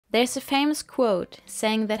There's a famous quote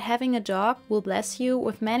saying that having a dog will bless you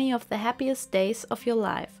with many of the happiest days of your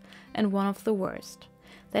life and one of the worst.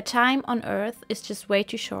 That time on earth is just way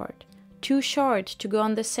too short. Too short to go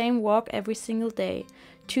on the same walk every single day.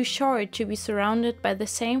 Too short to be surrounded by the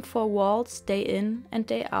same four walls day in and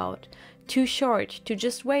day out. Too short to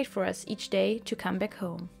just wait for us each day to come back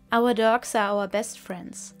home. Our dogs are our best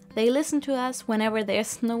friends. They listen to us whenever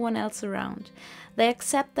there's no one else around. They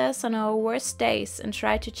accept us on our worst days and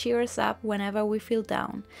try to cheer us up whenever we feel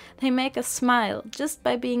down. They make us smile just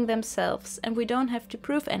by being themselves, and we don't have to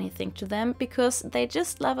prove anything to them because they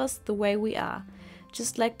just love us the way we are,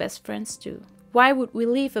 just like best friends do. Why would we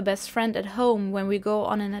leave a best friend at home when we go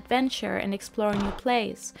on an adventure and explore a new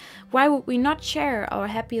place? Why would we not share our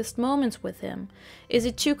happiest moments with him? Is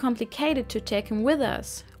it too complicated to take him with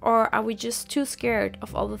us? Or are we just too scared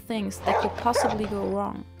of all the things that could possibly go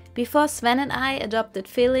wrong? Before Sven and I adopted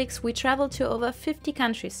Felix, we traveled to over 50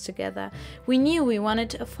 countries together. We knew we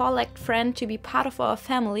wanted a four-legged friend to be part of our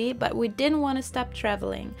family, but we didn't want to stop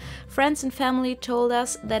traveling. Friends and family told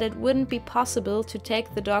us that it wouldn't be possible to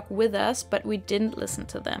take the dog with us, but we didn't listen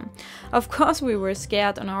to them. Of course we were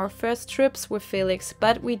scared on our first trips with Felix,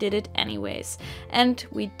 but we did it anyways. And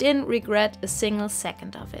we didn't regret a single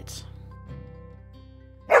second of it.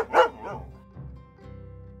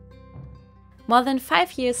 More than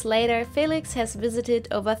 5 years later, Felix has visited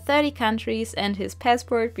over 30 countries and his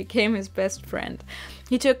passport became his best friend.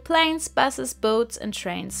 He took planes, buses, boats and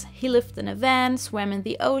trains. He lived in a van, swam in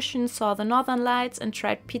the ocean, saw the northern lights and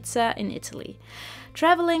tried pizza in Italy.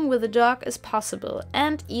 Traveling with a dog is possible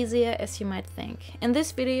and easier as you might think. In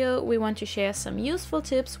this video we want to share some useful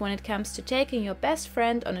tips when it comes to taking your best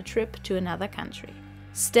friend on a trip to another country.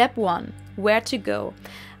 Step 1. Where to go.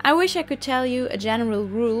 I wish I could tell you a general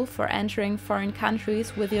rule for entering foreign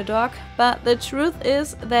countries with your dog, but the truth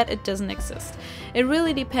is that it doesn't exist. It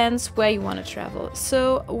really depends where you want to travel.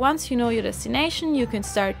 So once you know your destination, you can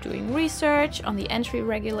start doing research on the entry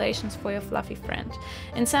regulations for your fluffy friend.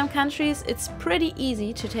 In some countries it's pretty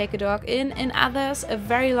easy to take a dog in others a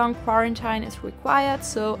very long quarantine is required,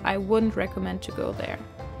 so I wouldn't recommend to go there.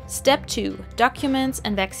 Step 2. Documents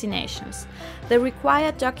and vaccinations. The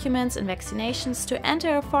required documents and vaccinations to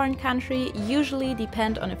enter a foreign country usually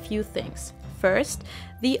depend on a few things. First,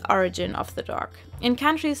 the origin of the dog. In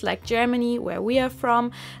countries like Germany, where we are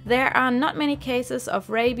from, there are not many cases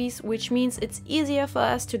of rabies, which means it's easier for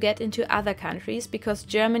us to get into other countries because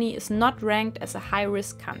Germany is not ranked as a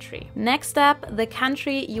high-risk country. Next up, the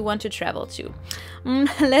country you want to travel to.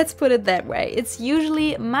 Let's put it that way. It's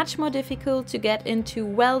usually much more difficult to get into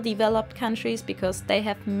well-developed countries because they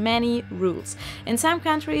have many rules. In some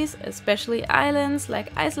countries, especially islands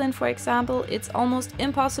like Iceland for example, it's almost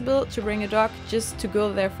impossible to bring a dog just to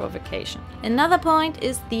go there for vacation. Another point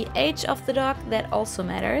is the age of the dog, that also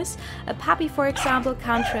matters. A puppy for example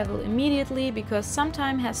can't travel immediately because some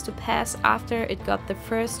time has to pass after it got the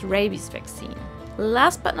first rabies vaccine.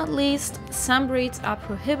 Last but not least, some breeds are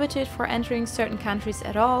prohibited for entering certain countries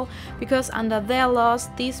at all because under their laws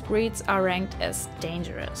these breeds are ranked as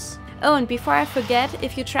dangerous. Oh, and before I forget,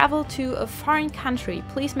 if you travel to a foreign country,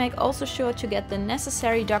 please make also sure to get the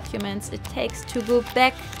necessary documents it takes to go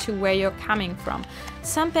back to where you're coming from.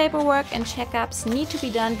 Some paperwork and checkups need to be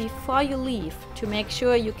done before you leave to make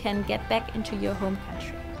sure you can get back into your home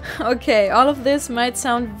country. Okay, all of this might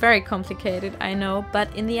sound very complicated, I know,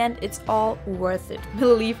 but in the end it's all worth it,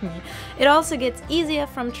 believe me. It also gets easier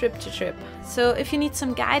from trip to trip. So if you need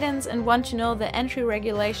some guidance and want to know the entry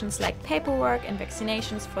regulations like paperwork and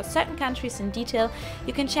vaccinations for certain countries in detail,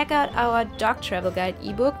 you can check out our Dog Travel Guide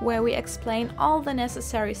ebook where we explain all the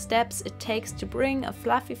necessary steps it takes to bring a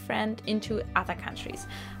fluffy friend into other countries.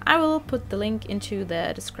 I will put the link into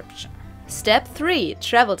the description. Step 3.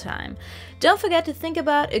 Travel time. Don't forget to think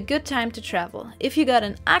about a good time to travel. If you got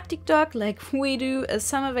an Arctic dog like we do, a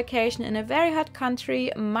summer vacation in a very hot country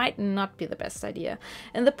might not be the best idea.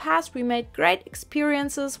 In the past we made great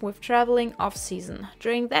experiences with traveling off-season.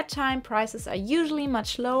 During that time prices are usually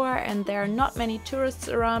much lower and there are not many tourists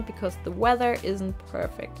around because the weather isn't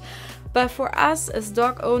perfect. But for us as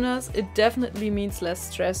dog owners it definitely means less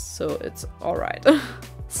stress, so it's alright.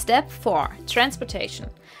 Step 4. Transportation.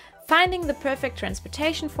 Finding the perfect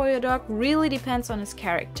transportation for your dog really depends on his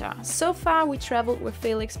character. So far we traveled with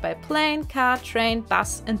Felix by plane, car, train,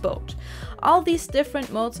 bus and boat. All these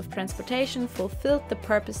different modes of transportation fulfilled the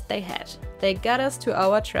purpose they had. They got us to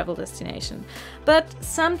our travel destination. But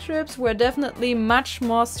some trips were definitely much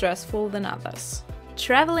more stressful than others.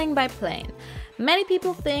 Traveling by plane. Many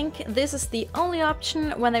people think this is the only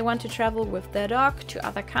option when they want to travel with their dog to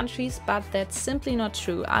other countries, but that's simply not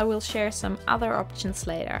true. I will share some other options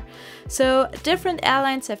later. So different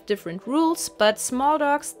airlines have different rules, but small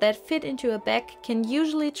dogs that fit into a bag can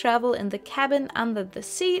usually travel in the cabin under the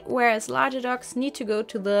seat, whereas larger dogs need to go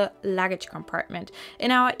to the luggage compartment. In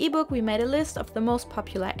our ebook we made a list of the most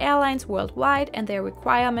popular airlines worldwide and their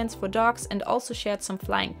requirements for dogs, and also shared some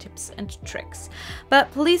flying tips and tricks. But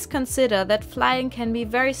please consider that flying can be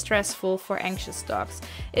very stressful for anxious dogs.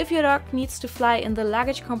 If your dog needs to fly in the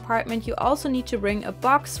luggage compartment, you also need to bring a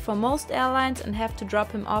box for most airlines and have to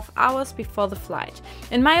drop him off hours before the flight.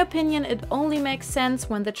 In my opinion, it only makes sense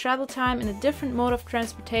when the travel time in a different mode of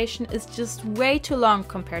transportation is just way too long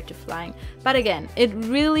compared to flying. But again, it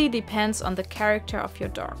really depends on the character of your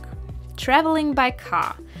dog. Traveling by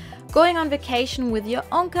car. Going on vacation with your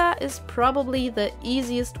own car is probably the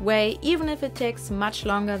easiest way, even if it takes much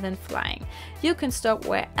longer than flying. You can stop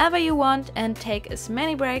wherever you want and take as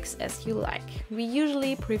many breaks as you like. We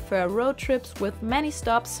usually prefer road trips with many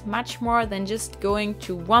stops, much more than just going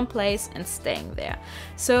to one place and staying there.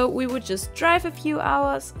 So we would just drive a few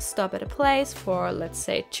hours, stop at a place for let's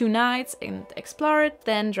say 2 nights and explore it,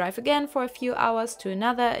 then drive again for a few hours to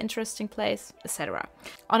another interesting place, etc.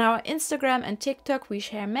 On our Instagram and TikTok we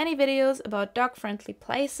share many videos about dog-friendly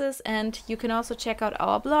places, and you can also check out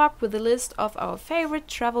our blog with a list of our favorite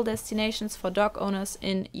travel destinations for dog owners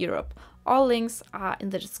in Europe. All links are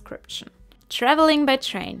in the description. Traveling by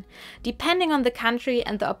train. Depending on the country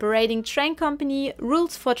and the operating train company,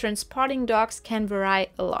 rules for transporting dogs can vary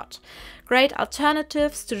a lot. Great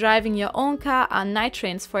alternatives to driving your own car are night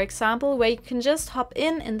trains, for example, where you can just hop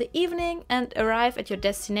in the evening and arrive at your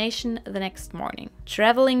destination the next morning.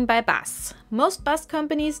 Traveling by bus. Most bus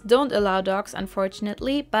companies don't allow dogs,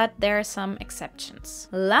 unfortunately, but there are some exceptions.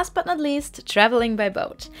 Last but not least, traveling by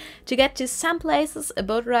boat. To get to some places, a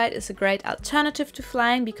boat ride is a great alternative to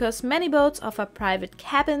flying because many boats offer private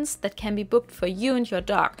cabins that can be booked for you and your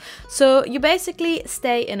dog. So you basically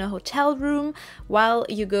stay in a hotel room while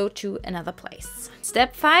you go to another place.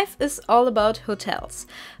 Step 5 is all about hotels.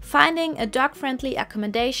 Finding a dog-friendly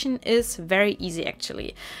accommodation is very easy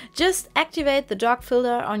actually. Just activate the dog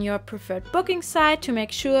filter on your preferred booking site to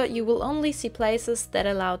make sure you will only see places that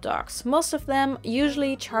allow dogs. Most of them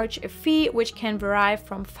usually charge a fee which can vary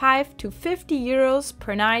from 5 to 50 euros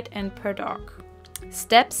per night and per dog.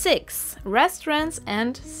 Step 6. Restaurants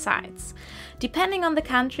and sites. Depending on the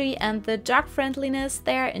country and the dog friendliness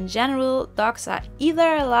there in general, dogs are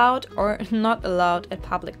either allowed or not allowed at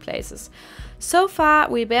public places. So far,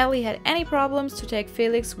 we barely had any problems to take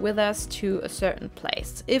Felix with us to a certain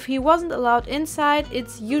place. If he wasn't allowed inside,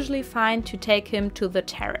 it's usually fine to take him to the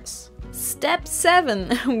terrace. Step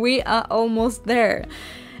 7. We are almost there.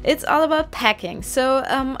 It's all about packing, so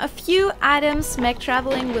a few items make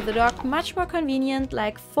traveling with a dog much more convenient,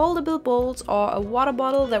 like foldable bowls or a water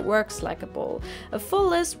bottle that works like a bowl. A full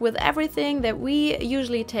list with everything that we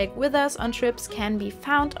usually take with us on trips can be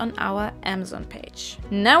found on our Amazon page.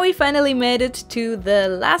 Now we finally made it to the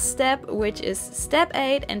last step, which is step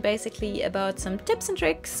 8, and basically about some tips and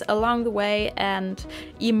tricks along the way and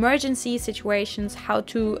emergency situations, how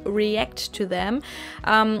to react to them.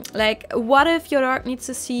 Like, what if your dog needs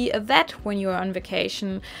to see a vet when you're on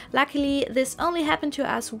vacation? Luckily, this only happened to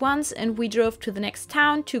us once and we drove to the next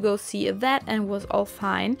town to go see a vet and was all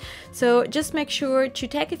fine. So just make sure to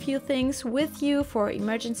take a few things with you for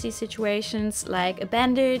emergency situations, like a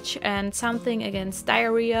bandage and something against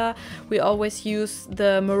diarrhea. We always use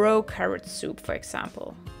the Moreau carrot soup, for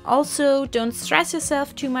example. Also, don't stress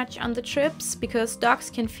yourself too much on the trips, because dogs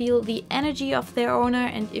can feel the energy of their owner,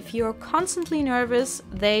 and if you're constantly nervous,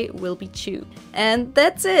 they will be too. And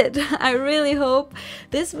that's it! I really hope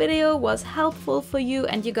this video was helpful for you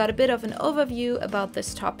and you got a bit of an overview about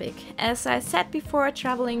this topic. As I said before,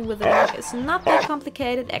 traveling with a dog is not that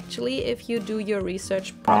complicated actually if you do your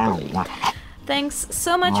research properly. Thanks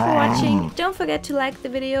so much for watching. Don't forget to like the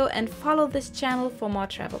video and follow this channel for more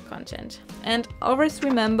travel content. And always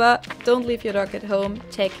remember, don't leave your dog at home,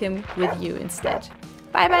 take him with you instead.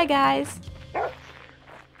 Bye bye guys!